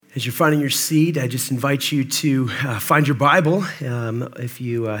As you're finding your seat, I just invite you to find your Bible. If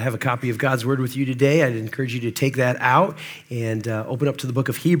you have a copy of God's Word with you today, I'd encourage you to take that out and open up to the book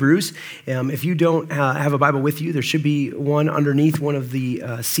of Hebrews. If you don't have a Bible with you, there should be one underneath one of the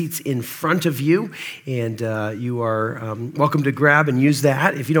seats in front of you, and you are welcome to grab and use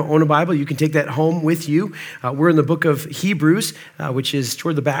that. If you don't own a Bible, you can take that home with you. We're in the book of Hebrews, which is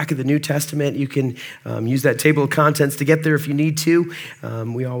toward the back of the New Testament. You can use that table of contents to get there if you need to.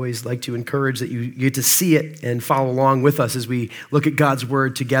 We always like to encourage that you get to see it and follow along with us as we look at God's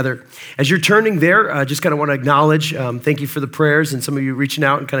Word together. As you're turning there, just kind of want to acknowledge, thank you for the prayers and some of you reaching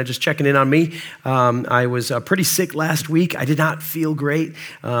out and kind of just checking in on me. I was pretty sick last week. I did not feel great.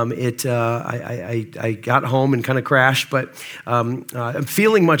 I got home and kind of crashed, but I'm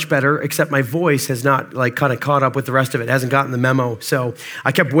feeling much better, except my voice has not kind of caught up with the rest of it. It hasn't gotten the memo. So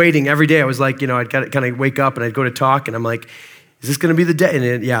I kept waiting every day. I was like, I'd kind of wake up and I'd go to talk and I'm like, is this going to be the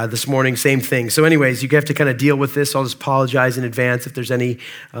day? And this morning, same thing. So anyways, you have to kind of deal with this. I'll just apologize in advance if there's any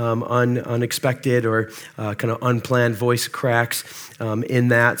unexpected or kind of unplanned voice cracks in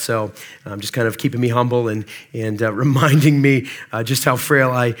that. So just kind of keeping me humble and reminding me just how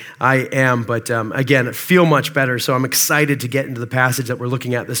frail I am. But again, I feel much better. So I'm excited to get into the passage that we're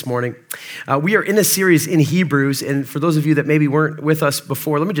looking at this morning. We are in a series in Hebrews. And for those of you that maybe weren't with us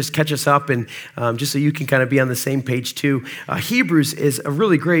before, let me just catch us up and just so you can kind of be on the same page too. Hebrews is a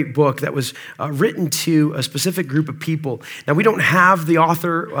really great book that was written to a specific group of people. Now, we don't have the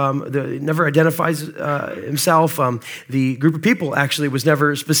author, never identifies himself. The group of people actually was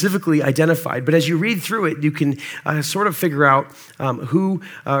never specifically identified. But as you read through it, you can sort of figure out who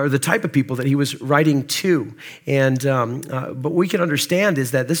or the type of people that he was writing to. And but what we can understand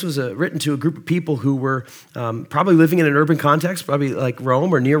is that this was written to a group of people who were probably living in an urban context, probably like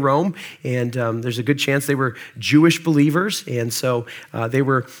Rome or near Rome. And there's a good chance they were Jewish believers. And so they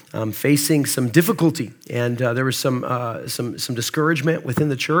were facing some difficulty, and there was some discouragement within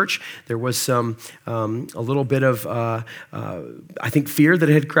the church. There was a little bit of, I think, fear that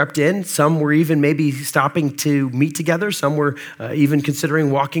had crept in. Some were even maybe stopping to meet together. Some were even considering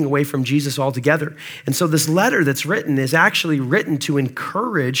walking away from Jesus altogether. And so this letter that's written is actually written to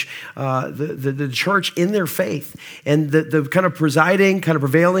encourage the church in their faith. And the kind of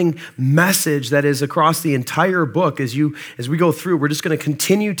prevailing message that is across the entire book as we go through, we're just going to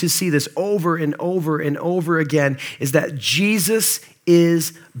continue to see this over and over and over again, is that Jesus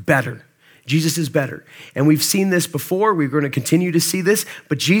is better. Jesus is better. And we've seen this before. We're going to continue to see this,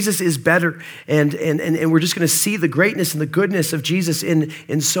 but Jesus is better. And we're just going to see the greatness and the goodness of Jesus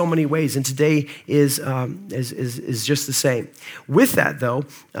in so many ways. And today is just the same. With that, though,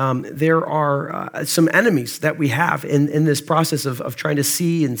 there are some enemies that we have in this process of trying to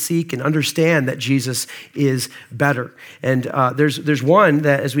see and seek and understand that Jesus is better. And there's one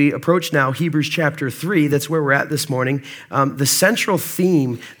that as we approach now, Hebrews chapter 3, that's where we're at this morning. The central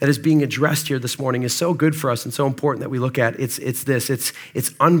theme that is being addressed here this morning is so good for us and so important that we look at. It's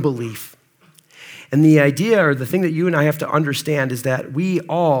unbelief. And the idea or the thing that you and I have to understand is that we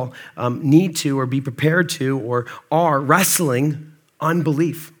all need to or be prepared to or are wrestling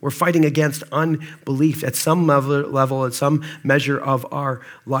unbelief. We're fighting against unbelief at some level, at some measure of our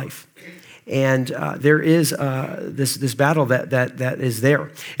life. And there is this battle that is there.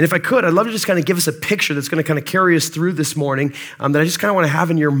 And if I could, I'd love to just kind of give us a picture that's going to kind of carry us through this morning that I just kind of want to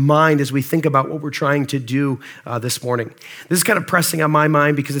have in your mind as we think about what we're trying to do this morning. This is kind of pressing on my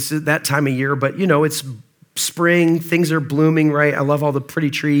mind because it's that time of year, but it's spring, things are blooming, right? I love all the pretty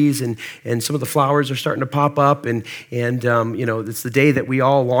trees and some of the flowers are starting to pop up and it's the day that we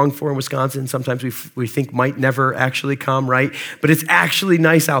all long for in Wisconsin. Sometimes we think might never actually come, right? But it's actually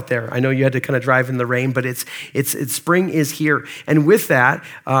nice out there. I know you had to kind of drive in the rain, but it's spring is here. And with that,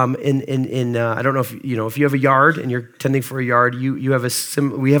 I don't know if you have a yard and you're tending for a yard,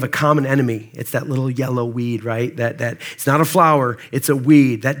 we have a common enemy. It's that little yellow weed, right? That it's not a flower, it's a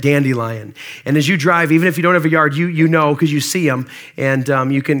weed, that dandelion. And as you drive, even if you don't have a yard, you know because you see them, and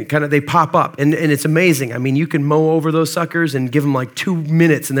you can they pop up, and it's amazing. I mean, you can mow over those suckers and give them like 2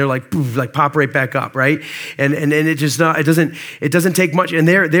 minutes, and they're like poof, like pop right back up, right? And it just it doesn't take much, and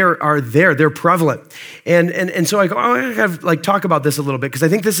they're prevalent, and so I go, I gotta talk about this a little bit because I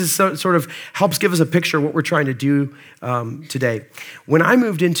think this is sort of helps give us a picture of what we're trying to do today. When I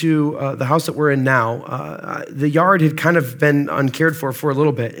moved into the house that we're in now, the yard had kind of been uncared for a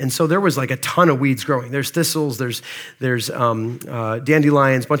little bit, and so there was like a ton of weeds growing. There's thistles, there's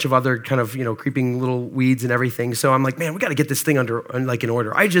dandelions, a bunch of other kind of, creeping little weeds and everything. So I'm like, man, we got to get this thing in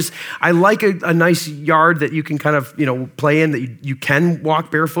order. I like a nice yard that you can kind of, play in, that you can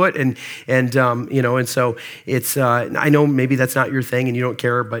walk barefoot and so it's, I know maybe that's not your thing and you don't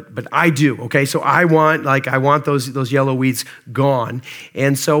care, but I do. Okay. So I want those yellow weeds gone.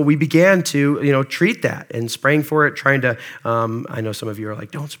 And so we began to, treat that and spraying for it, trying to, I know some of you are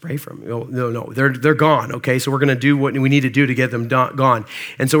like, don't spray for them. No, they're gone. Okay. So we're going to do what we need to do to get them gone.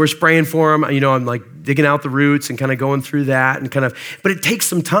 And so we're spraying for them. I'm like digging out the roots and kind of going through that and but it takes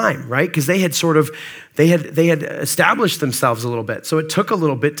some time, right? Because they had established themselves a little bit. So it took a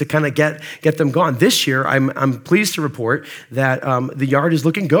little bit to kind of get them gone. This year, I'm pleased to report that the yard is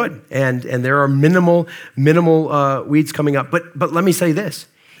looking good and there are minimal weeds coming up. But let me say this.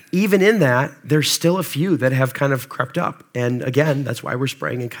 Even in that, there's still a few that have kind of crept up. And again, that's why we're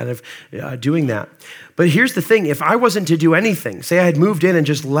spraying and kind of doing that. But here's the thing. If I wasn't to do anything, say I had moved in and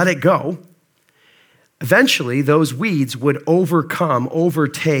just let it go, eventually those weeds would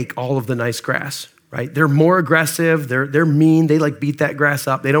overtake all of the nice grass, right? They're more aggressive. They're mean. They like beat that grass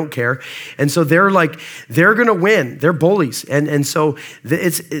up. They don't care. And so they're going to win. They're bullies. And so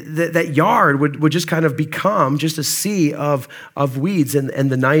that yard would just kind of become just a sea of weeds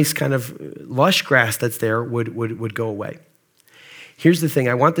and the nice kind of lush grass that's there would go away. Here's the thing.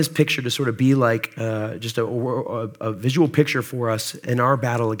 I want this picture to sort of be like just a visual picture for us in our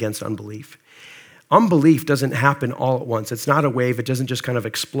battle against unbelief. Unbelief doesn't happen all at once. It's not a wave. It doesn't just kind of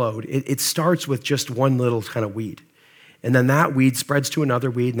explode. It starts with just one little kind of weed. And then that weed spreads to another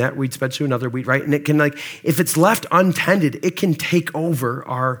weed, and that weed spreads to another weed, right? And it can if it's left untended, it can take over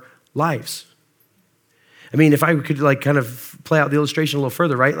our lives. I mean, if I could kind of play out the illustration a little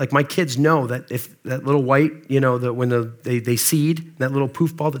further, right? Like my kids know that if that little white, when they seed, that little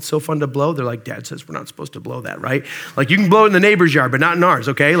poof ball that's so fun to blow, they're like, Dad says we're not supposed to blow that, right? Like you can blow it in the neighbor's yard, but not in ours,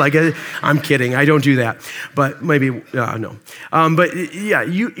 okay? Like I'm kidding, I don't do that, but maybe, no. But yeah,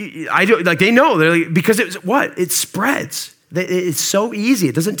 I do, they know, they're because it spreads. It's so easy.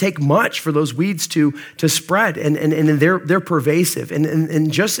 It doesn't take much for those weeds to spread, and they're pervasive.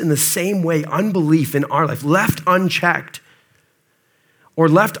 And just in the same way, unbelief in our life, left unchecked or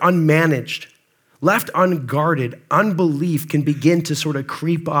left unmanaged, left unguarded, unbelief can begin to sort of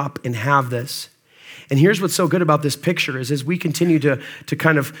creep up and have this. And here's what's so good about this picture is as we continue to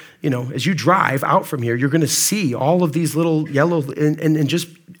kind of, as you drive out from here, you're going to see all of these little yellow, and just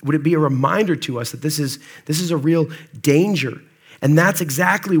would it be a reminder to us that this is a real danger. And that's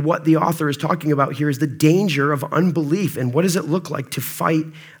exactly what the author is talking about here is the danger of unbelief. And what does it look like to fight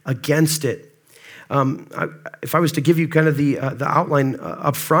against it? If I was to give you kind of the outline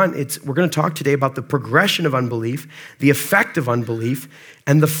up front, we're going to talk today about the progression of unbelief, the effect of unbelief,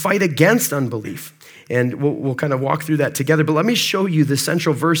 and the fight against unbelief. And we'll kind of walk through that together. But let me show you the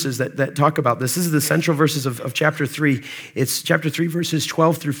central verses that talk about this. This is the central verses of chapter 3. It's chapter 3, verses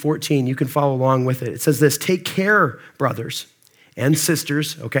 12 through 14. You can follow along with it. It says this, take care, brothers and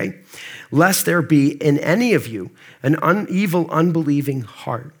sisters, okay, lest there be in any of you an evil, unbelieving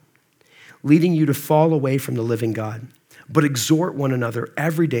heart, leading you to fall away from the living God. But exhort one another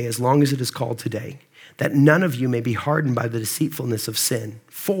every day as long as it is called today, that none of you may be hardened by the deceitfulness of sin.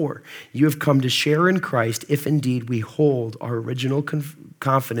 For you have come to share in Christ if indeed we hold our original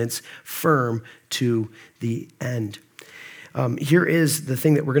confidence firm to the end. Here is the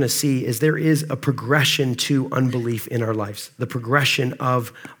thing that we're going to see is there is a progression to unbelief in our lives, the progression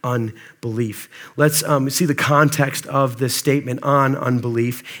of unbelief. Let's see the context of this statement on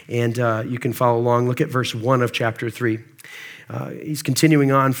unbelief, and you can follow along. Look at verse 1 of chapter 3. He's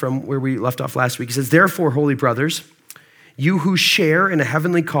continuing on from where we left off last week. He says, therefore, holy brothers, you who share in a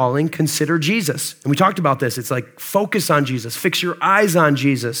heavenly calling, consider Jesus. And we talked about this. It's like focus on Jesus. Fix your eyes on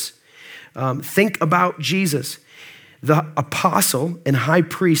Jesus. Think about Jesus, the apostle and high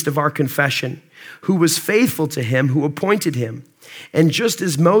priest of our confession, who was faithful to him who appointed him. And just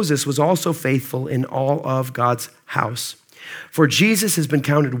as Moses was also faithful in all of God's house. For Jesus has been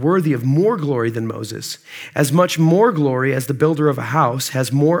counted worthy of more glory than Moses, as much more glory as the builder of a house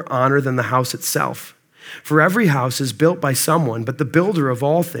has more honor than the house itself. For every house is built by someone, but the builder of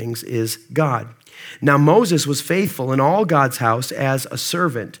all things is God. Now Moses was faithful in all God's house as a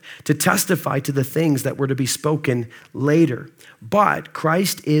servant to testify to the things that were to be spoken later. But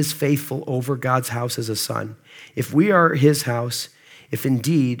Christ is faithful over God's house as a son. If we are his house, if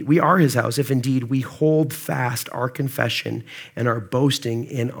indeed we hold fast our confession and our boasting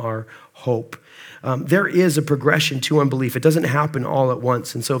in our hope. There is a progression to unbelief. It doesn't happen all at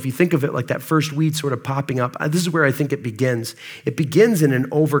once. And so if you think of it like that first weed sort of popping up, this is where I think it begins. It begins in an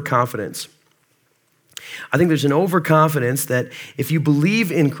overconfidence. I think there's an overconfidence that if you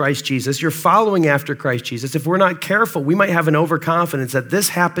believe in Christ Jesus, you're following after Christ Jesus. If we're not careful, we might have an overconfidence that this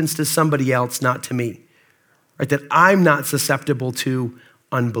happens to somebody else, not to me, right? That I'm not susceptible to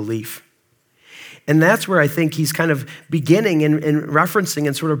unbelief. And that's where I think he's kind of beginning and referencing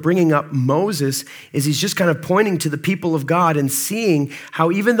and sort of bringing up Moses, is he's just kind of pointing to the people of God and seeing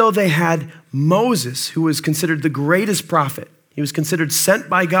how even though they had Moses, who was considered the greatest prophet, he was considered sent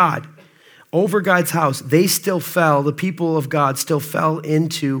by God over God's house, they still fell, the people of God still fell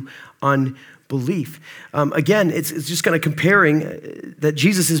into unbelief. Again, it's just kind of comparing that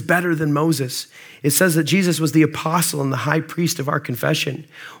Jesus is better than Moses. It says that Jesus was the apostle and the high priest of our confession.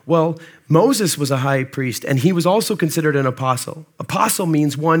 Well, Moses was a high priest, and he was also considered an apostle. Apostle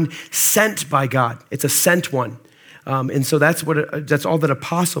means one sent by God. It's a sent one. And so that's all that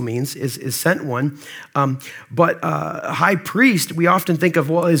apostle means is sent one. But high priest, we often think of,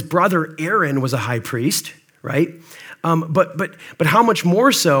 well, his brother Aaron was a high priest, right? But how much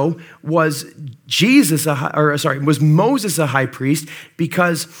more so was was Moses a high priest,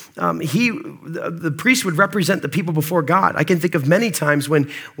 because the priest would represent the people before God. I can think of many times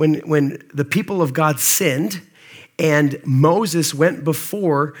when the people of God sinned, and Moses went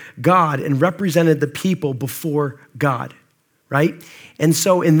before God and represented the people before God, right? And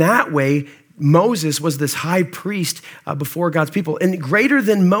so in that way, Moses was this high priest before God's people. And greater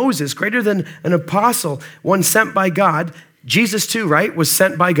than Moses, greater than an apostle, one sent by God, Jesus too, right, was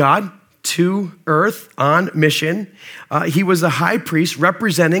sent by God to earth on mission. He was a high priest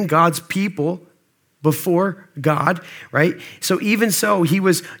representing God's people before God, right? So he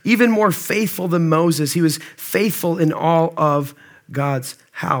was even more faithful than Moses. He was faithful in all of God's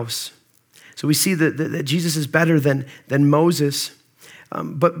house. So we see that Jesus is better than Moses.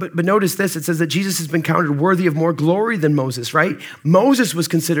 But notice this, it says that Jesus has been counted worthy of more glory than Moses, right? Moses was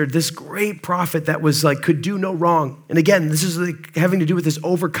considered this great prophet that was could do no wrong. And again, this is having to do with this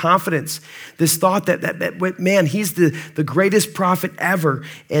overconfidence, this thought that man, he's the greatest prophet ever.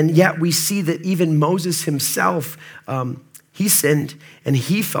 And yet we see that even Moses himself, he sinned and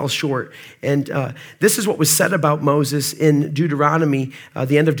he fell short. And this is what was said about Moses in Deuteronomy,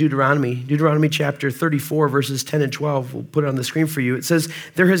 the end of Deuteronomy chapter 34, verses 10 and 12. We'll put it on the screen for you. It says,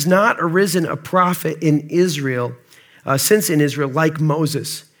 "There has not arisen a prophet in Israel, since in Israel, like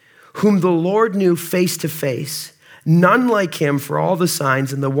Moses, whom the Lord knew face to face, none like him for all the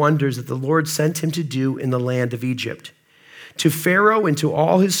signs and the wonders that the Lord sent him to do in the land of Egypt, to Pharaoh and to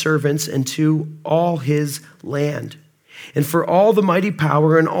all his servants and to all his land. And for all the mighty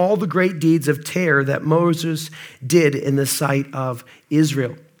power and all the great deeds of terror that Moses did in the sight of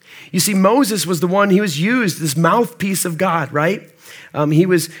Israel." You see, Moses was the one, he was used, this mouthpiece of God, right? He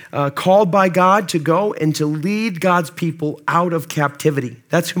was called by God to go and to lead God's people out of captivity.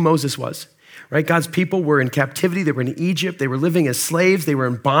 That's who Moses was, right? God's people were in captivity. They were in Egypt. They were living as slaves. They were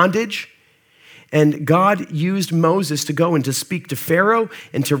in bondage. And God used Moses to go and to speak to Pharaoh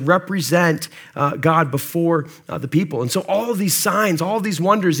and to represent God before the people. And so all these signs, all these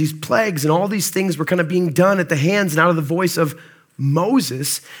wonders, these plagues, and all these things were kind of being done at the hands and out of the voice of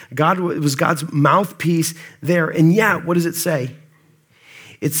Moses. God was God's mouthpiece there. And yet, what does it say?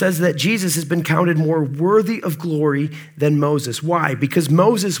 It says that Jesus has been counted more worthy of glory than Moses. Why? Because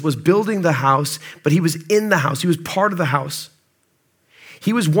Moses was building the house, but he was in the house. He was part of the house.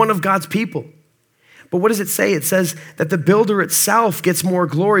 He was one of God's people. But what does it say? It says that the builder itself gets more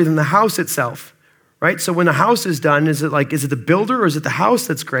glory than the house itself, right? So when the house is done, is it the builder or is it the house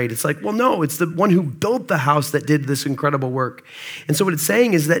that's great? It's like, well, no, it's the one who built the house that did this incredible work. And so what it's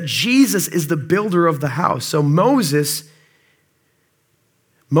saying is that Jesus is the builder of the house. So Moses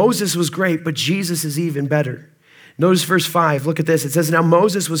was great, but Jesus is even better. Notice verse 5, look at this. It says, "Now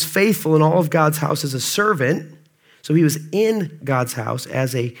Moses was faithful in all of God's house as a servant." So he was in God's house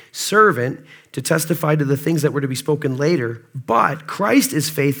as a servant to testify to the things that were to be spoken later. But Christ is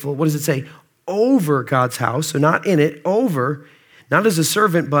faithful, what does it say? Over God's house, so not in it, over, not as a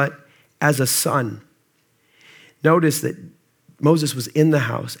servant, but as a son. Notice that Moses was in the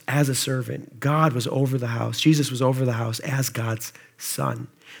house as a servant. God was over the house. Jesus was over the house as God's son.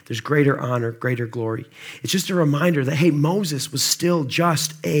 There's greater honor, greater glory. It's just a reminder that, hey, Moses was still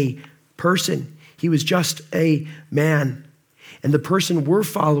just a person. He was just a man. And the person we're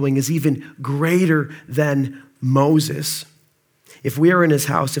following is even greater than Moses. If we are in his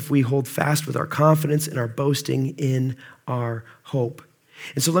house, if we hold fast with our confidence and our boasting in our hope.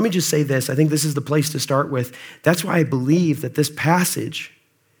 And so let me just say this. I think this is the place to start with. That's why I believe that this passage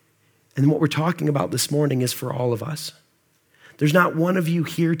and what we're talking about this morning is for all of us. There's not one of you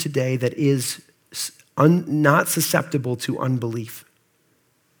here today that is not susceptible to unbelief,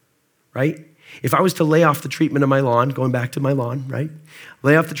 right? If I was to lay off the treatment of my lawn, going back to my lawn, right?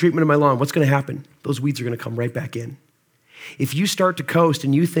 Lay off the treatment of my lawn, what's going to happen? Those weeds are going to come right back in. If you start to coast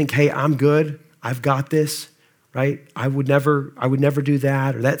and you think, hey, I'm good, I've got this, right? I would never do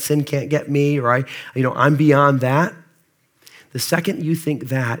that, or that sin can't get me, or I'm beyond that. The second you think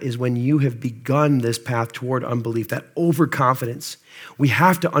that is when you have begun this path toward unbelief, that overconfidence. We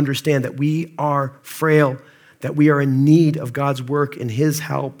have to understand that we are frail, that we are in need of God's work and his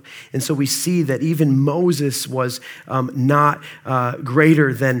help. And so we see that even Moses was not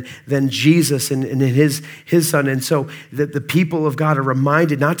greater than Jesus and his son. And so the people of God are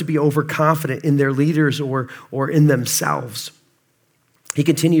reminded not to be overconfident in their leaders or in themselves. He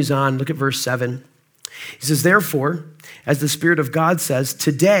continues on, look at verse 7. He says, therefore, as the Spirit of God says,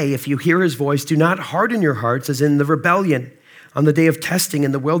 today, if you hear his voice, do not harden your hearts as in the rebellion on the day of testing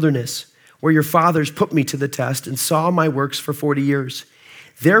in the wilderness, where your fathers put me to the test and saw my works for 40 years.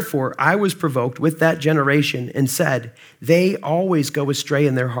 Therefore, I was provoked with that generation and said, they always go astray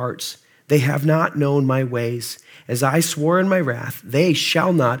in their hearts. They have not known my ways. As I swore in my wrath, they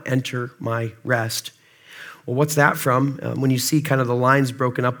shall not enter my rest. Well, what's that from? When you see kind of the lines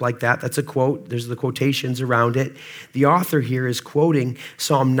broken up like that, that's a quote. There's the quotations around it. The author here is quoting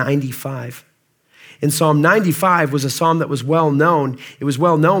Psalm 95. And Psalm 95 was a psalm that was well known. It was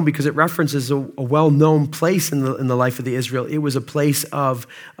well known because it references a well-known place in the life of the Israel. It was a place of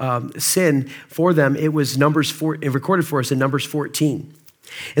sin for them. It was recorded for us in Numbers 14.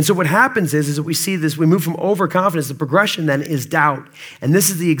 And so what happens is that we see this, we move from overconfidence. The progression then is doubt. And this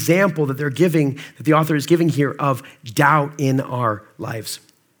is the example that that the author is giving here of doubt in our lives.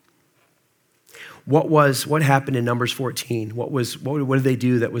 What happened in Numbers 14? What did they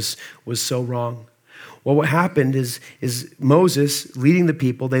do that was so wrong? Well, what happened is Moses leading the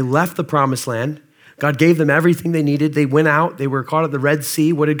people, they left the promised land. God gave them everything they needed. They went out. They were caught at the Red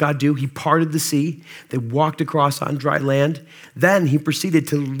Sea. What did God do? He parted the sea. They walked across on dry land. Then he proceeded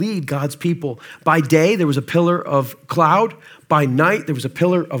to lead God's people. By day, there was a pillar of cloud. By night, there was a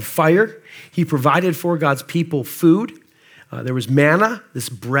pillar of fire. He provided for God's people food. There was manna, this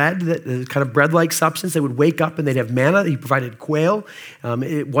bread, that kind of bread-like substance. They would wake up and they'd have manna. He provided quail.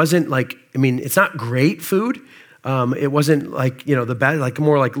 It wasn't it's not great food. It wasn't like, the bad, like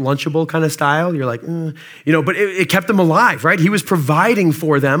more like Lunchable kind of style. You're like, but it kept them alive, right? He was providing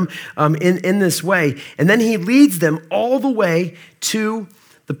for them in this way. And then he leads them all the way to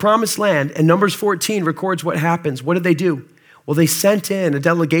the promised land. And Numbers 14 records what happens. What did they do? Well, they sent in a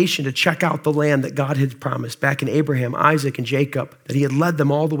delegation to check out the land that God had promised back in Abraham, Isaac, and Jacob, that he had led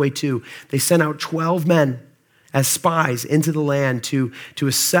them all the way to. They sent out 12 men as spies into the land to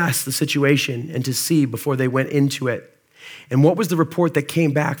assess the situation and to see before they went into it. And what was the report that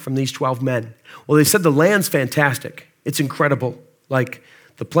came back from these 12 men? Well, they said the land's fantastic. It's incredible. Like,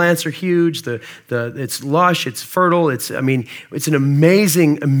 the plants are huge, it's lush, it's fertile, it's an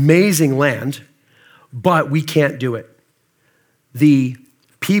amazing, amazing land, but we can't do it. The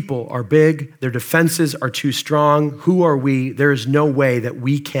people are big, their defenses are too strong. Who are we? There is no way that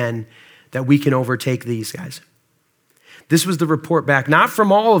we can overtake these guys. This was the report back, not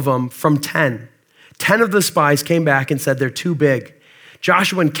from all of them, from 10. 10 of the spies came back and said they're too big.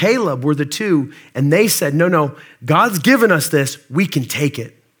 Joshua and Caleb were the two, and they said, no, God's given us this. We can take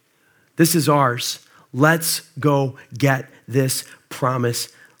it. This is ours. Let's go get this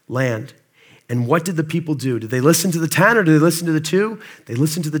promised land. And what did the people do? Did they listen to the 10 or did they listen to the 2? They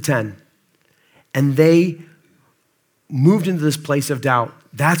listened to the 10. And they moved into this place of doubt.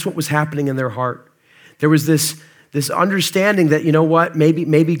 That's what was happening in their heart. There was this understanding that,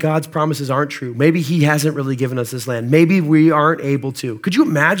 maybe God's promises aren't true. Maybe he hasn't really given us this land. Maybe we aren't able to. Could you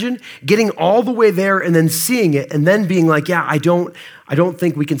imagine getting all the way there and then seeing it and then being like, I don't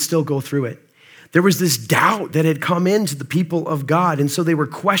think we can still go through it. There was this doubt that had come into the people of God. And so they were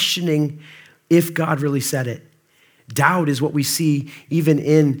questioning if God really said it. Doubt is what we see even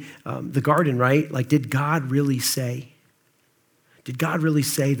in the garden, right? Like, did God really say? Did God really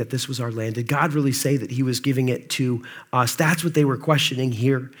say that this was our land? Did God really say that he was giving it to us? That's what they were questioning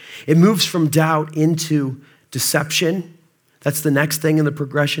here. It moves from doubt into deception. That's the next thing in the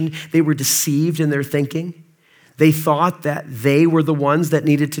progression. They were deceived in their thinking. They thought that they were the ones that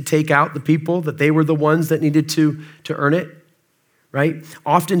needed to take out the people, that they were the ones that needed to earn it. Right?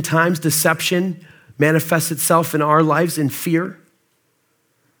 Oftentimes, deception manifests itself in our lives in fear.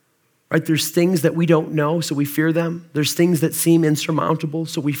 Right? There's things that we don't know, so we fear them. There's things that seem insurmountable,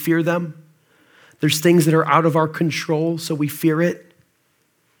 so we fear them. There's things that are out of our control, so we fear it.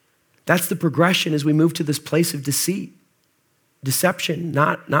 That's the progression as we move to this place of deceit, deception,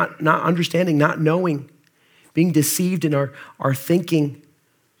 not understanding, not knowing, being deceived in our thinking.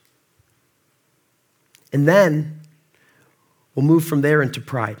 And then we'll move from there into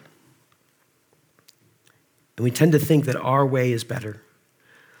pride. And we tend to think that our way is better.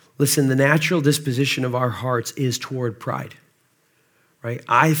 Listen, the natural disposition of our hearts is toward pride, right?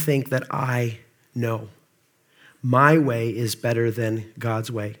 I think that I know. My way is better than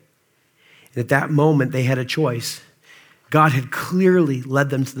God's way. And at that moment, they had a choice. God had clearly led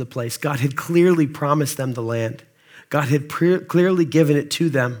them to the place. God had clearly promised them the land. God had clearly given it to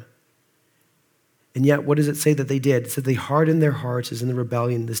them. And yet, what does it say that they did? It said they hardened their hearts as in the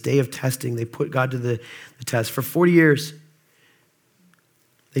rebellion. This day of testing, they put God to the test. For 40 years,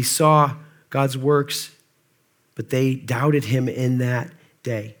 they saw God's works, but they doubted him in that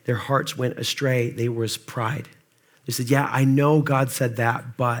day. Their hearts went astray. There was pride. They said, yeah, I know God said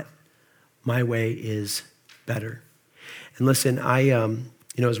that, but my way is better. And listen,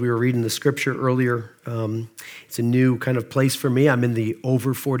 as we were reading the scripture earlier, it's a new kind of place for me. I'm in the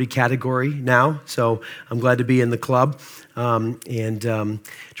over 40 category now, so I'm glad to be in the club and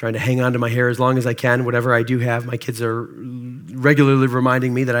trying to hang on to my hair as long as I can, whatever I do have. My kids are regularly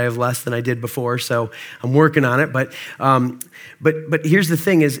reminding me that I have less than I did before, so I'm working on it. But here's the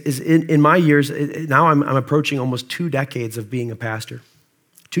thing: is in my years now, I'm approaching almost 2 decades of being a pastor,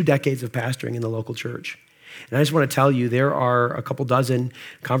 2 decades of pastoring in the local church. And I just want to tell you, there are a couple dozen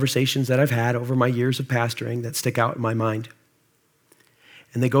conversations that I've had over my years of pastoring that stick out in my mind.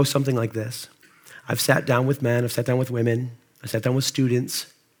 And they go something like this. I've sat down with men, I've sat down with women, I've sat down with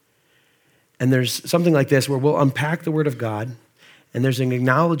students. And there's something like this where we'll unpack the Word of God, and there's an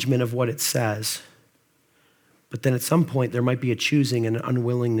acknowledgement of what it says. But then at some point, there might be a choosing and an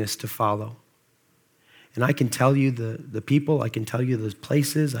unwillingness to follow. And I can tell you the people, I can tell you the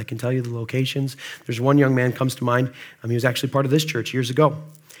places, I can tell you the locations. There's one young man comes to mind. He was actually part of this church years ago.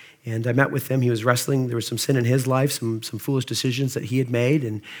 And I met with him. He was wrestling. There was some sin in his life, some foolish decisions that he had made.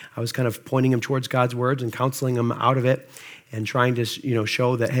 And I was kind of pointing him towards God's words and counseling him out of it and trying to,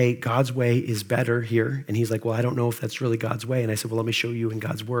 show that, hey, God's way is better here. And he's like, well, I don't know if that's really God's way. And I said, well, let me show you in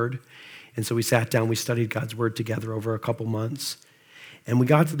God's word. And so we sat down, we studied God's word together over a couple months. And we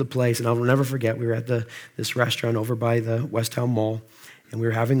got to the place, and I'll never forget, we were at this restaurant over by the Westtown Mall, and we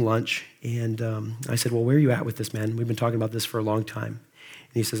were having lunch. And I said, well, where are you at with this, man? We've been talking about this for a long time.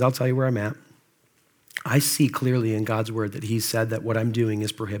 And he says, I'll tell you where I'm at. I see clearly in God's word that he said that what I'm doing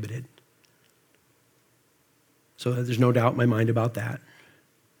is prohibited. So there's no doubt in my mind about that.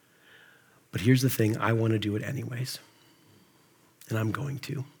 But here's the thing, I want to do it anyways. And I'm going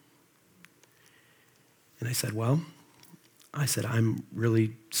to. And I said, I'm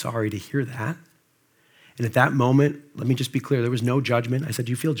really sorry to hear that. And at that moment, let me just be clear, there was no judgment. I said,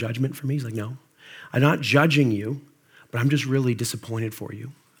 do you feel judgment for me? He's like, no. I'm not judging you, but I'm just really disappointed for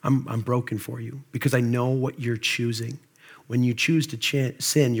you. I'm broken for you because I know what you're choosing. When you choose to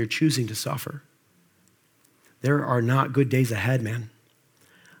sin, you're choosing to suffer. There are not good days ahead, man.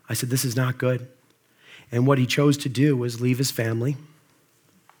 I said, this is not good. And what he chose to do was leave his family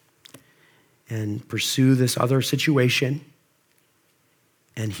and pursue this other situation.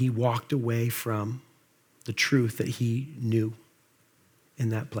 And he walked away from the truth that he knew in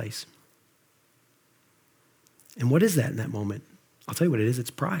that place. And what is that in that moment? I'll tell you what it is.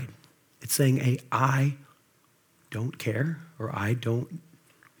 It's pride. It's saying, hey, I don't care, or I don't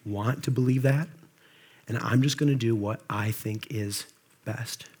want to believe that, and I'm just going to do what I think is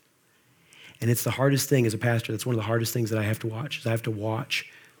best. And it's the hardest thing as a pastor. That's one of the hardest things that I have to watch, is I have to watch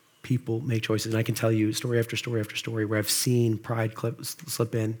people make choices. And I can tell you story after story after story where I've seen pride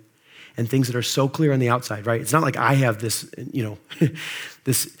slip in, and things that are so clear on the outside, right? It's not like I have this,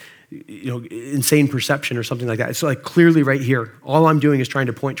 this, insane perception or something like that. It's like clearly right here. All I'm doing is trying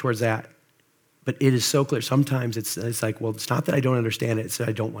to point towards that. But it is so clear. Sometimes it's like, well, it's not that I don't understand it. It's that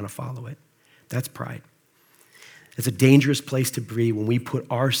I don't want to follow it. That's pride. It's a dangerous place to be when we put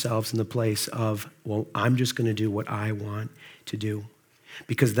ourselves in the place of, well, I'm just going to do what I want to do.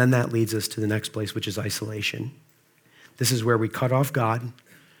 Because then that leads us to the next place, which is isolation. This is where we cut off God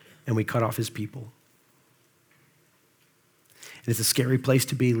and we cut off his people. And it's a scary place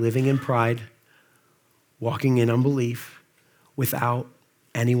to be, living in pride, walking in unbelief, without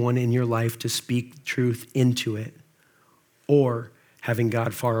anyone in your life to speak truth into it, or having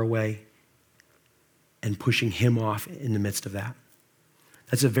God far away and pushing him off in the midst of that.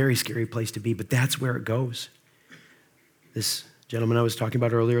 That's a very scary place to be, but that's where it goes. This gentleman I was talking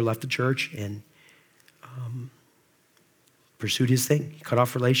about earlier left the church and pursued his thing. He cut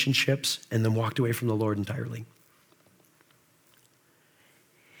off relationships and then walked away from the Lord entirely.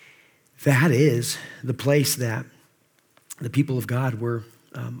 That is the place that the people of God were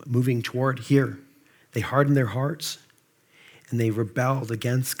moving toward here. They hardened their hearts and they rebelled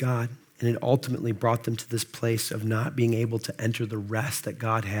against God. And it ultimately brought them to this place of not being able to enter the rest that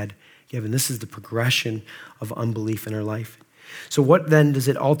God had given. This is the progression of unbelief in our life. So what then does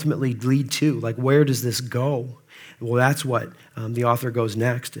it ultimately lead to? Like, where does this go? Well, that's what the author goes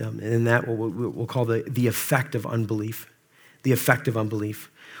next. And that we'll call the effect of unbelief. The effect of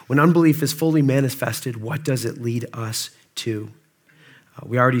unbelief. When unbelief is fully manifested, what does it lead us to?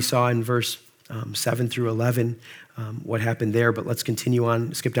 We already saw in verse 7 through 11 what happened there, but let's continue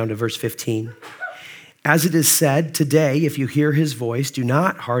on, skip down to verse 15. As it is said, today, if you hear his voice, do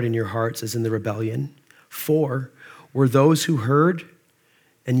not harden your hearts as in the rebellion. For were those who heard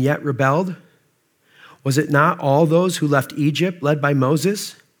and yet rebelled? Was it not all those who left Egypt led by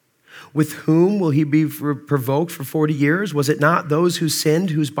Moses? With whom will he be provoked for 40 years? Was it not those who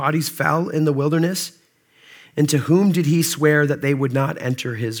sinned, whose bodies fell in the wilderness? And to whom did he swear that they would not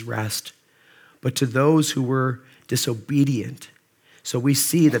enter his rest? But to those who were disobedient. So we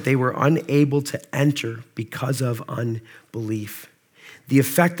see that they were unable to enter because of unbelief. The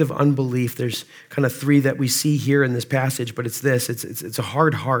effect of unbelief, there's kind of three that we see here in this passage, but it's this, it's a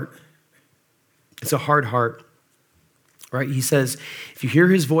hard heart. It's a hard heart, right? He says, if you hear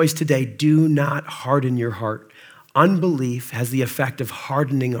his voice today, do not harden your heart. Unbelief has the effect of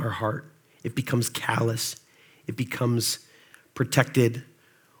hardening our heart. It becomes callous. It becomes protected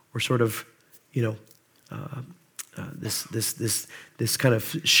or sort of, this kind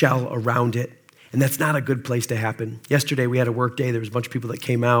of shell around it. And that's not a good place to happen. Yesterday, we had a work day. There was a bunch of people that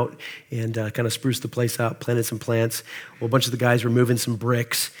came out and kind of spruced the place up, planted some plants. Well, a bunch of the guys were moving some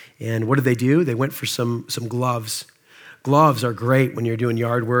bricks. And what did they do? They went for some gloves. Gloves are great when you're doing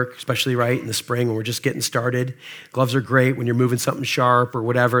yard work, especially right in the spring when we're just getting started. Gloves are great when you're moving something sharp or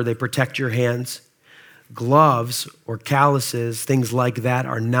whatever. They protect your hands. Gloves or calluses, things like that,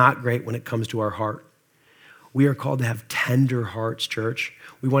 are not great when it comes to our heart. We are called to have tender hearts, church.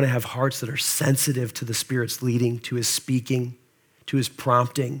 We want to have hearts that are sensitive to the Spirit's leading, to his speaking, to his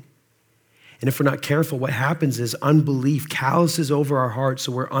prompting. And if we're not careful, what happens is unbelief calluses over our hearts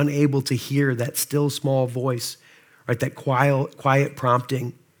so we're unable to hear that still small voice, right? That quiet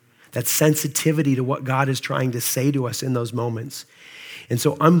prompting, that sensitivity to what God is trying to say to us in those moments. And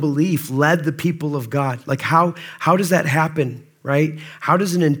so unbelief led the people of God. Like how does that happen, right? How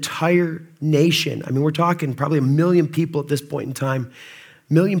does an entire nation, I mean, we're talking probably 1 million people at this point in time, 1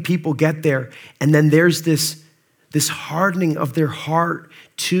 million people get there, and then there's this hardening of their heart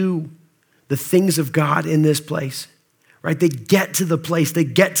to the things of God in this place, right? They get to the place, they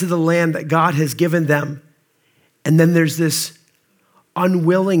get to the land that God has given them, and then there's this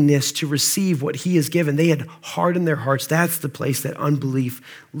unwillingness to receive what he has given. They had hardened their hearts. That's the place that unbelief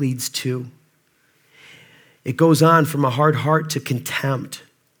leads to. It goes on from a hard heart to contempt.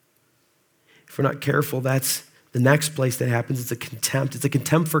 If we're not careful, that's the next place that happens. It's a contempt. It's a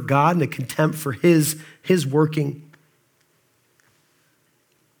contempt for God and a contempt for his working.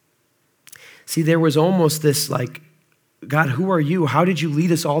 See, there was almost this like, God, who are you? How did you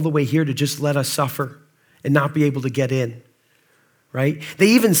lead us all the way here to just let us suffer and not be able to get in? Right? They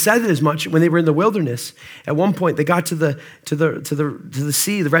even said it as much when they were in the wilderness. At one point, they got to the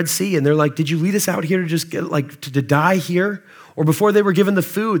sea, the Red Sea, and they're like, "Did you lead us out here to just get to die here?" Or before they were given the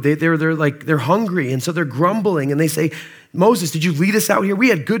food, they're hungry, and so they're grumbling, and they say, "Moses, did you lead us out here? We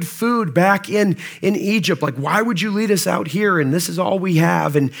had good food back in Egypt. Like, why would you lead us out here? And this is all we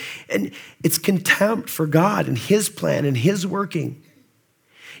have." And it's contempt for God and his plan and his working.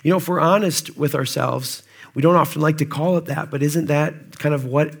 If we're honest with ourselves, we don't often like to call it that, but isn't that kind of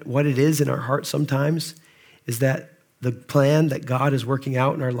what it is in our heart sometimes? Is that the plan that God is working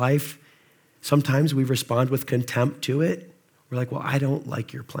out in our life, sometimes we respond with contempt to it. We're like, well, I don't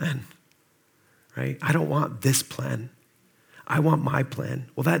like your plan, right? I don't want this plan. I want my plan.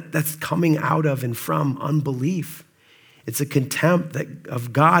 Well, that's coming out of and from unbelief. It's a contempt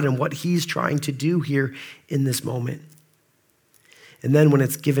of God and what he's trying to do here in this moment. And then when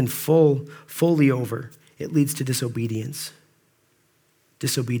it's given fully over, it leads to disobedience.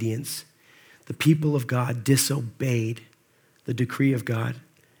 Disobedience. The people of God disobeyed the decree of God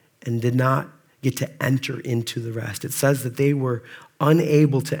and did not get to enter into the rest. It says that they were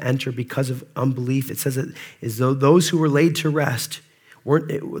unable to enter because of unbelief. It says that as though those who were laid to rest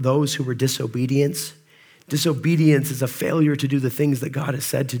weren't those who were disobedience. Disobedience is a failure to do the things that God has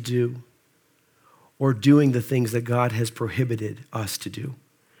said to do or doing the things that God has prohibited us to do.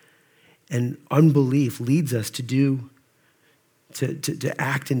 And unbelief leads us to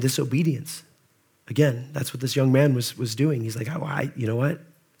act in disobedience. Again, that's what this young man was doing. He's like, you know what?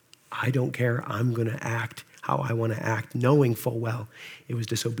 I don't care. I'm going to act how I want to act, knowing full well it was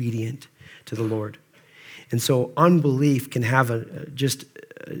disobedient to the Lord. And so unbelief can have just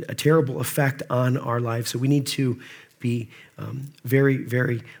a terrible effect on our lives. So we need to be very,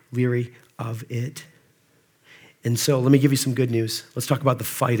 very leery of it. And so let me give you some good news. Let's talk about the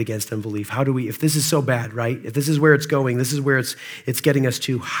fight against unbelief. How do we, if this is so bad, right? If this is where it's going, this is where it's getting us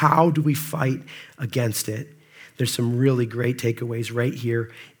to, how do we fight against it? There's some really great takeaways right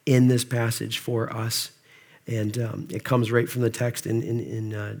here in this passage for us. And it comes right from the text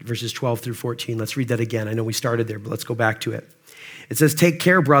in verses 12 through 14. Let's read that again. I know we started there, but let's go back to it. It says, "Take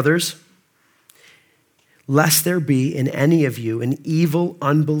care, brothers, lest there be in any of you an evil,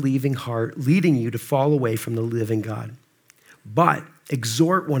 unbelieving heart leading you to fall away from the living God. But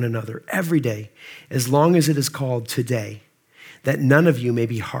exhort one another every day, as long as it is called today, that none of you may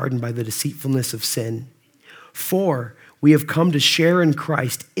be hardened by the deceitfulness of sin. For we have come to share in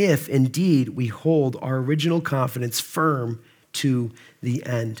Christ if indeed we hold our original confidence firm to the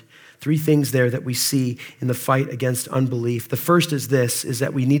end." 3 things there that we see in the fight against unbelief. The first is this, is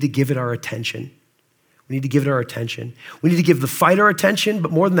that we need to give it our attention. We need to give it our attention. We need to give the fight our attention,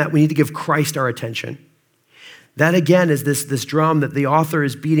 but more than that, we need to give Christ our attention. That again is this drum that the author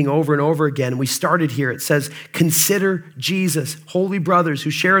is beating over and over again. We started here. It says, consider Jesus. Holy brothers who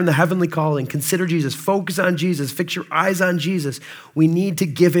share in the heavenly calling, consider Jesus. Focus on Jesus. Fix your eyes on Jesus. We need to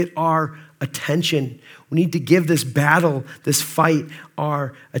give it our attention. We need to give this battle, this fight,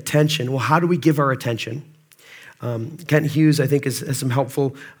 our attention. Well, how do we give our attention? Kent Hughes, I think, has some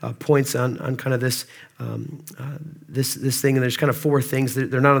helpful points on kind of this thing. And there's kind of 4 things.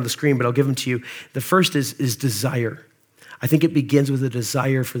 They're not on the screen, but I'll give them to you. The first is desire. I think it begins with a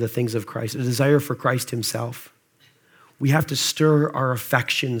desire for the things of Christ, a desire for Christ himself. We have to stir our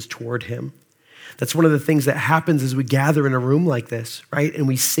affections toward him. That's one of the things that happens as we gather in a room like this, right? And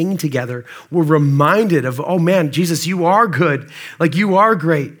we sing together. We're reminded of, oh man, Jesus, you are good. Like you are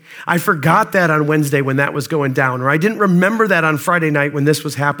great. I forgot that on Wednesday when that was going down, or I didn't remember that on Friday night when this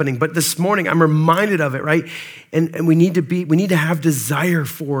was happening. But this morning I'm reminded of it, right? And we need to have desire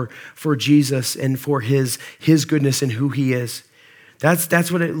for Jesus and for his goodness and who he is. That's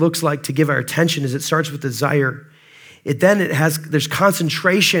what it looks like to give our attention, is it starts with desire. There's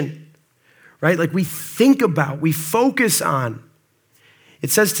concentration. Right? Like we think about, we focus on. It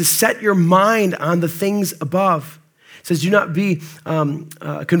says to set your mind on the things above. It says do not be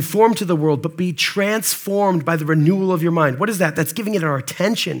conformed to the world, but be transformed by the renewal of your mind. What is that? That's giving it our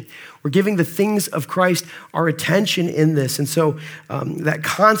attention. We're giving the things of Christ our attention in this. And so that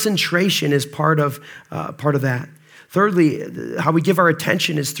concentration is part of that. Thirdly, how we give our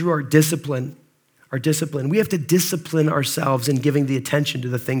attention is through our discipline. Our discipline. We have to discipline ourselves in giving the attention to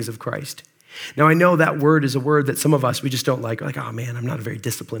the things of Christ. Now, I know that word is a word that some of us, we just don't like. We're like, oh man, I'm not a very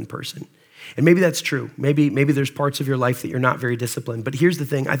disciplined person. And maybe that's true. Maybe there's parts of your life that you're not very disciplined. But here's the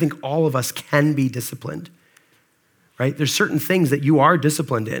thing. I think all of us can be disciplined, right? There's certain things that you are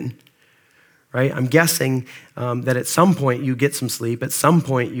disciplined in, right? I'm guessing that at some point you get some sleep. At some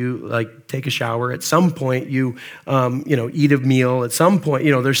point you like take a shower. At some point you, eat a meal. At some point,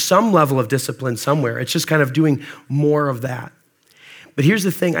 there's some level of discipline somewhere. It's just kind of doing more of that. But here's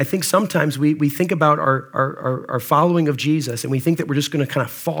the thing. I think sometimes we think about our following of Jesus and we think that we're just going to kind of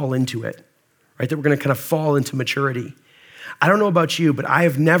fall into it, right? That we're going to kind of fall into maturity. I don't know about you, but I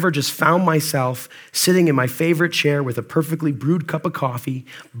have never just found myself sitting in my favorite chair with a perfectly brewed cup of coffee,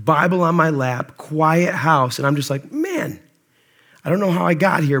 Bible on my lap, quiet house, and I'm just like, man, I don't know how I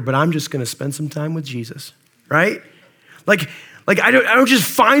got here, but I'm just going to spend some time with Jesus, right? Like I don't just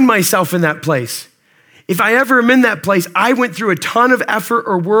find myself in that place. If I ever am in that place, I went through a ton of effort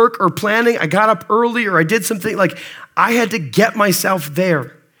or work or planning. I got up early or I did something. Like I had to get myself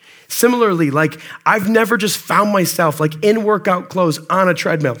there. Similarly, like I've never just found myself like in workout clothes on a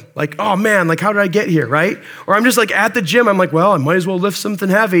treadmill. Like, oh man, like how did I get here, right? Or I'm just like at the gym. I'm like, well, I might as well lift something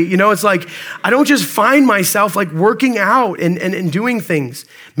heavy. It's like, I don't just find myself like working out and doing things.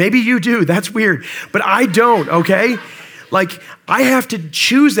 Maybe you do, that's weird. But I don't, okay? Like I have to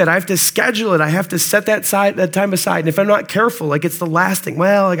choose that. I have to schedule it. I have to set that time aside. And if I'm not careful, like it's the last thing.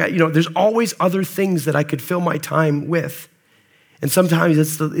 Well, there's always other things that I could fill my time with. And sometimes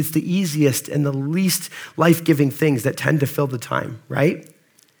it's the easiest and the least life-giving things that tend to fill the time, right?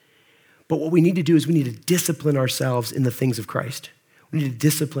 But what we need to do is we need to discipline ourselves in the things of Christ. We need to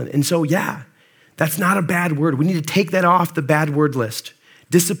discipline. And so, yeah, that's not a bad word. We need to take that off the bad word list.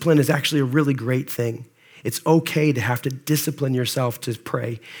 Discipline is actually a really great thing. It's okay to have to discipline yourself to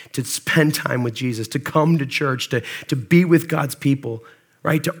pray, to spend time with Jesus, to come to church, to be with God's people,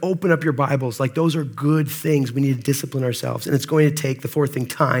 right? To open up your Bibles. Like those are good things. We need to discipline ourselves. And it's going to take, the fourth thing,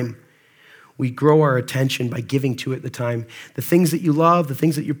 time. We grow our attention by giving to it the time. The things that you love, the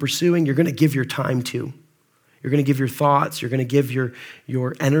things that you're pursuing, you're going to give your time to. You're going to give your thoughts. You're going to give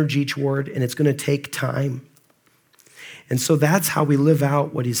your energy toward, and it's going to take time. And so that's how we live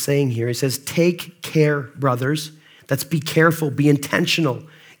out what he's saying here. He says, take care, brothers. That's be careful, be intentional.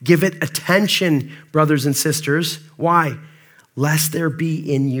 Give it attention, brothers and sisters. Why? Lest there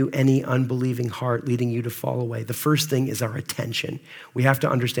be in you any unbelieving heart leading you to fall away. The first thing is our attention. We have to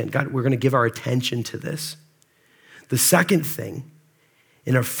understand, God, we're going to give our attention to this. The second thing,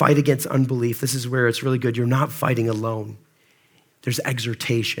 in our fight against unbelief, this is where it's really good. You're not fighting alone. There's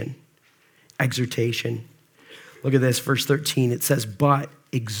exhortation. Exhortation. Look at this, verse 13. It says, but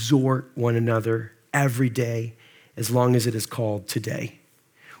exhort one another every day as long as it is called today.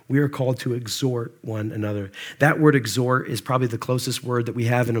 We are called to exhort one another. That word exhort is probably the closest word that we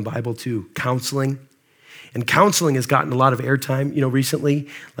have in the Bible to counseling. And counseling has gotten a lot of airtime, recently.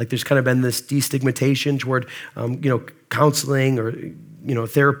 Like there's kind of been this destigmatization toward, counseling or, a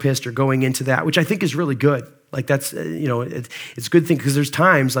therapist or going into that, which I think is really good. Like that's, it's a good thing because there's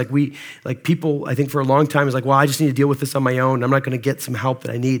times like people, I think for a long time is like, well, I just need to deal with this on my own. I'm not going to get some help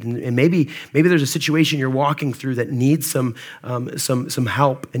that I need. And maybe there's a situation you're walking through that needs some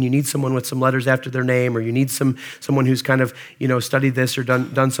help, and you need someone with some letters after their name, or you need someone who's kind of, studied this or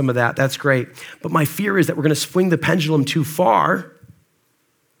done some of that. That's great. But my fear is that we're going to swing the pendulum too far.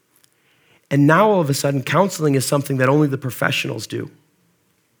 And now all of a sudden, counseling is something that only the professionals do.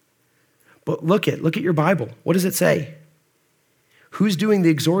 But look at your Bible. What does it say? Who's doing the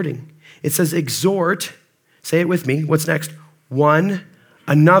exhorting? It says exhort, say it with me. What's next? One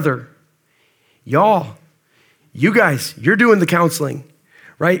another. Y'all, you guys, you're doing the counseling,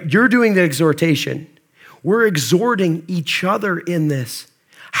 right? You're doing the exhortation. We're exhorting each other in this.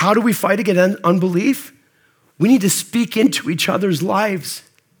 How do we fight against unbelief? We need to speak into each other's lives.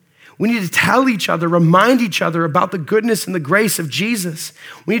 We need to tell each other, remind each other about the goodness and the grace of Jesus.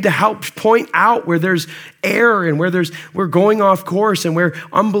 We need to help point out where there's error and where we're going off course and where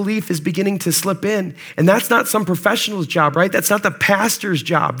unbelief is beginning to slip in. And that's not some professional's job, right? That's not the pastor's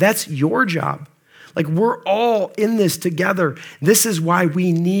job. That's your job. Like we're all in this together. This is why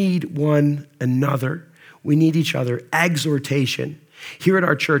we need one another. We need each other. Exhortation. Here at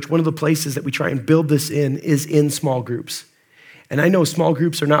our church, one of the places that we try and build this in is in small groups. And I know small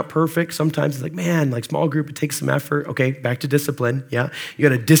groups are not perfect. Sometimes it's like, man, like small group, it takes some effort. Okay, back to discipline. Yeah, you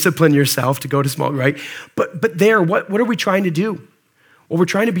got to discipline yourself to go to small, right? But there, what are we trying to do? Well, we're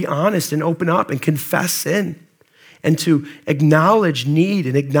trying to be honest and open up and confess sin and to acknowledge need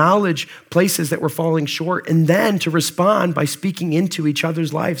and acknowledge places that we're falling short, and then to respond by speaking into each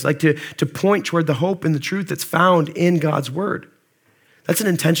other's lives, like to point toward the hope and the truth that's found in God's word. That's an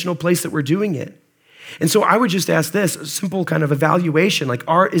intentional place that we're doing it. And so I would just ask this, a simple kind of evaluation, like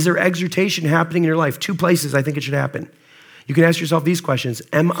is there exhortation happening in your life? Two places I think it should happen. You can ask yourself these questions.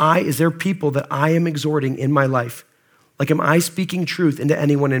 Is there people that I am exhorting in my life? Like, am I speaking truth into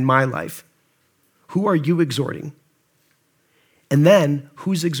anyone in my life? Who are you exhorting? And then,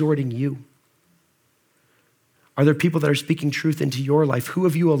 who's exhorting you? Are there people that are speaking truth into your life? Who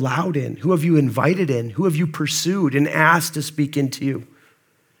have you allowed in? Who have you invited in? Who have you pursued and asked to speak into you?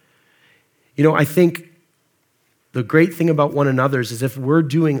 I think the great thing about one another's is if we're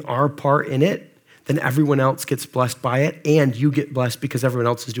doing our part in it, then everyone else gets blessed by it, and you get blessed because everyone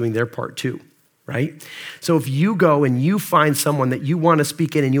else is doing their part too, right? So if you go and you find someone that you want to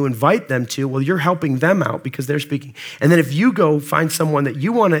speak in and you invite them to, well, you're helping them out because they're speaking. And then if you go find someone that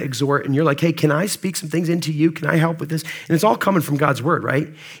you want to exhort and you're like, hey, can I speak some things into you? Can I help with this? And it's all coming from God's word, right?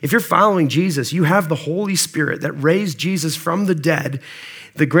 If you're following Jesus, you have the Holy Spirit that raised Jesus from the dead,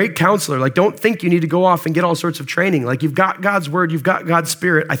 the great counselor. Like, don't think you need to go off and get all sorts of training. Like, you've got God's word, you've got God's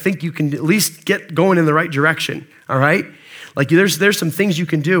spirit. I think you can at least get going in the right direction, all right? Like, there's some things you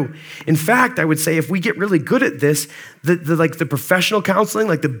can do. In fact, I would say if we get really good at this, the professional counseling,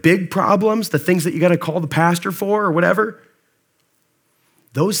 like the big problems, the things that you got to call the pastor for or whatever,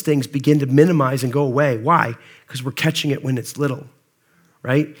 those things begin to minimize and go away. Why? Because we're catching it when it's little.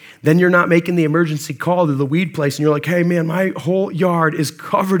 Right? Then you're not making the emergency call to the weed place and you're like, hey man, my whole yard is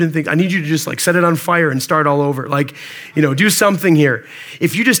covered in things. I need you to just like set it on fire and start all over. Like, do something here.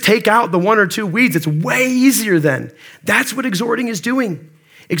 If you just take out the one or two weeds, it's way easier then. That's what exhorting is doing.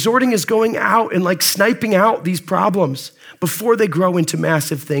 Exhorting is going out and like sniping out these problems before they grow into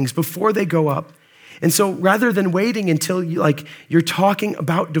massive things, before they go up. And so rather than waiting until you're talking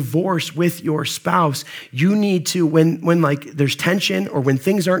about divorce with your spouse, you need to, when there's tension or when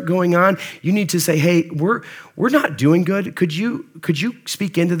things aren't going on, you need to say, hey, we're not doing good. Could you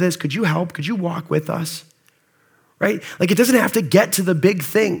speak into this? Could you help? Could you walk with us? Right? Like, it doesn't have to get to the big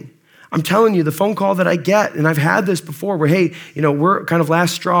thing. I'm telling you, the phone call that I get, and I've had this before where, hey, we're kind of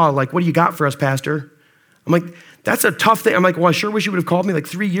last straw. Like, what do you got for us, Pastor? I'm like, that's a tough thing. I'm like, well, I sure wish you would have called me like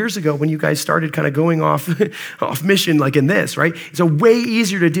 3 years ago when you guys started kind of going off mission like in this, right? It's a way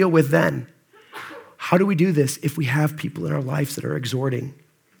easier to deal with then. How do we do this if we have people in our lives that are exhorting?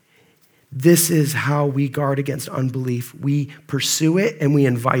 This is how we guard against unbelief. We pursue it and we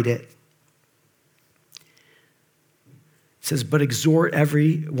invite it. It says, but exhort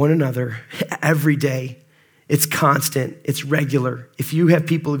one another every day. It's constant, it's regular. If you have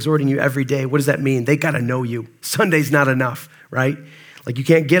people exhorting you every day, what does that mean? They gotta know you. Sunday's not enough, right? Like you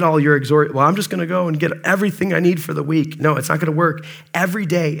can't get all your well, I'm just gonna go and get everything I need for the week. No, it's not gonna work. Every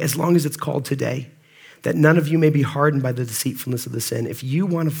day, as long as it's called today, that none of you may be hardened by the deceitfulness of the sin. If you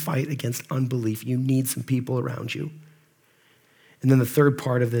wanna fight against unbelief, you need some people around you. And then the third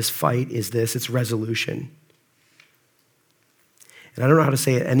part of this fight is it's resolution. And I don't know how to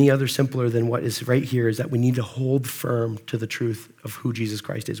say it any other simpler than what is right here is that we need to hold firm to the truth of who Jesus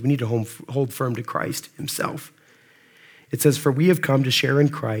Christ is. We need to hold firm to Christ himself. It says, for we have come to share in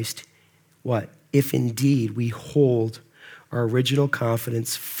Christ, what? If indeed we hold our original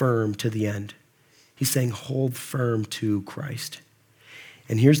confidence firm to the end. He's saying hold firm to Christ.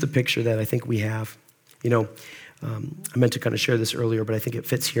 And here's the picture that I think we have. I meant to kind of share this earlier, but I think it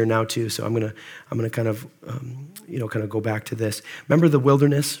fits here now too. So I'm gonna kind of go back to this. Remember the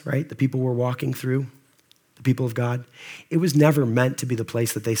wilderness, right? The people were walking through, the people of God. It was never meant to be the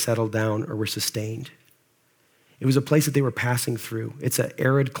place that they settled down or were sustained. It was a place that they were passing through. It's an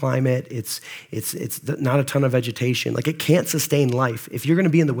arid climate. It's not a ton of vegetation. Like it can't sustain life. If you're gonna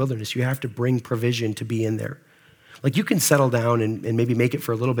be in the wilderness, you have to bring provision to be in there. Like you can settle down and maybe make it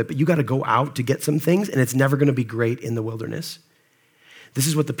for a little bit, but you got to go out to get some things, and it's never going to be great in the wilderness. This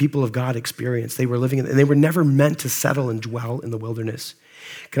is what the people of God experienced. They were living in, and they were never meant to settle and dwell in the wilderness.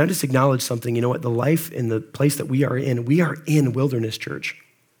 Can I just acknowledge something? You know what? The life in the place that we are in wilderness, church.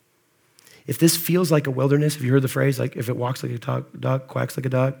 If this feels like a wilderness, have you heard the phrase, like if it walks like a duck, quacks like a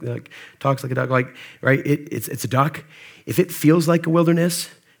duck, like talks like a duck, like, right? It's a duck. If it feels like a wilderness,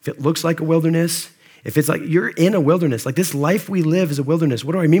 if it looks like a wilderness, if it's like you're in a wilderness, like this life we live is a wilderness.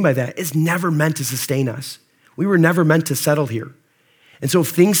 What do I mean by that? It's never meant to sustain us. We were never meant to settle here. And so if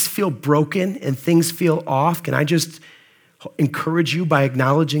things feel broken and things feel off, can I just encourage you by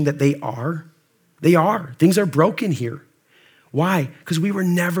acknowledging that they are? They are. Things are broken here. Why? Because we were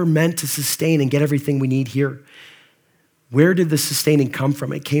never meant to sustain and get everything we need here. Where did the sustaining come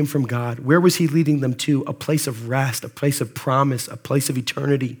from? It came from God. Where was he leading them to? A place of rest, a place of promise, a place of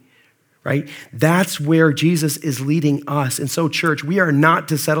eternity. Right? That's where Jesus is leading us. And so church, we are not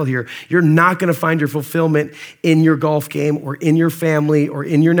to settle here. You're not going to find your fulfillment in your golf game or in your family or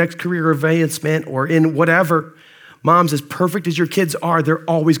in your next career advancement or in whatever. Moms, as perfect as your kids are, they're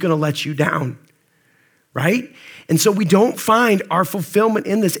always going to let you down. Right? And so we don't find our fulfillment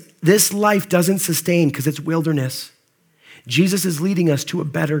in this. This life doesn't sustain because it's wilderness. Jesus is leading us to a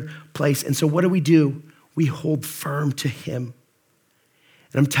better place. And so what do? We hold firm to him.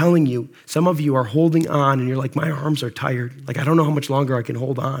 And I'm telling you, some of you are holding on and you're like, my arms are tired. Like, I don't know how much longer I can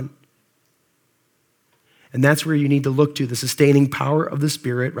hold on. And that's where you need to look to the sustaining power of the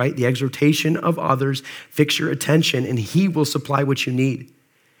Spirit, right? The exhortation of others, fix your attention, and he will supply what you need.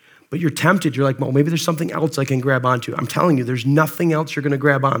 But you're tempted. You're like, well, maybe there's something else I can grab onto. I'm telling you, there's nothing else you're going to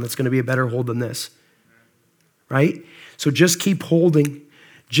grab on that's going to be a better hold than this, right? So just keep holding.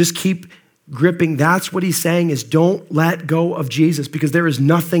 Just keep gripping. That's what he's saying is don't let go of Jesus because there is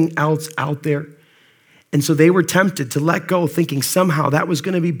nothing else out there. And so they were tempted to let go thinking somehow that was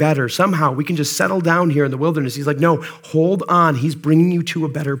going to be better. Somehow we can just settle down here in the wilderness. He's like, no, hold on. He's bringing you to a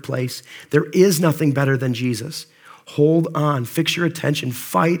better place. There is nothing better than Jesus. Hold on, fix your attention,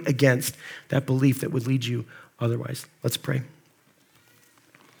 fight against that belief that would lead you otherwise. Let's pray.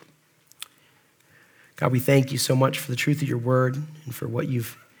 God, we thank you so much for the truth of your word and for what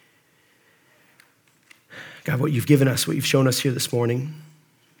you've given us, what you've shown us here this morning.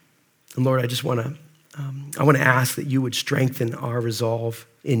 And Lord, I just want to ask that you would strengthen our resolve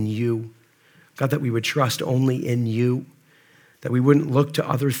in you. God, that we would trust only in you, that we wouldn't look to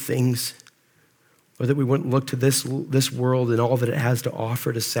other things, or that we wouldn't look to this world and all that it has to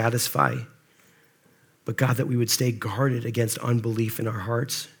offer to satisfy. But God, that we would stay guarded against unbelief in our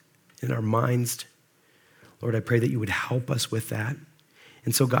hearts, in our minds. Lord, I pray that you would help us with that.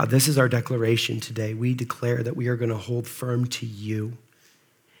 And so, God, this is our declaration today. We declare that we are going to hold firm to you.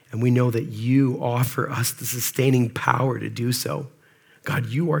 And we know that you offer us the sustaining power to do so. God,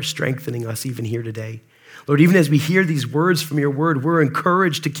 you are strengthening us even here today. Lord, even as we hear these words from your word, we're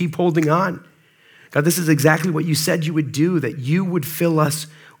encouraged to keep holding on. God, this is exactly what you said you would do, that you would fill us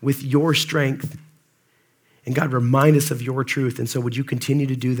with your strength. And God, remind us of your truth. And so would you continue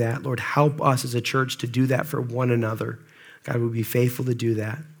to do that? Lord, help us as a church to do that for one another. God, we'll be faithful to do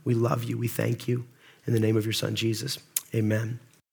that. We love you. We thank you. In the name of your son, Jesus, amen.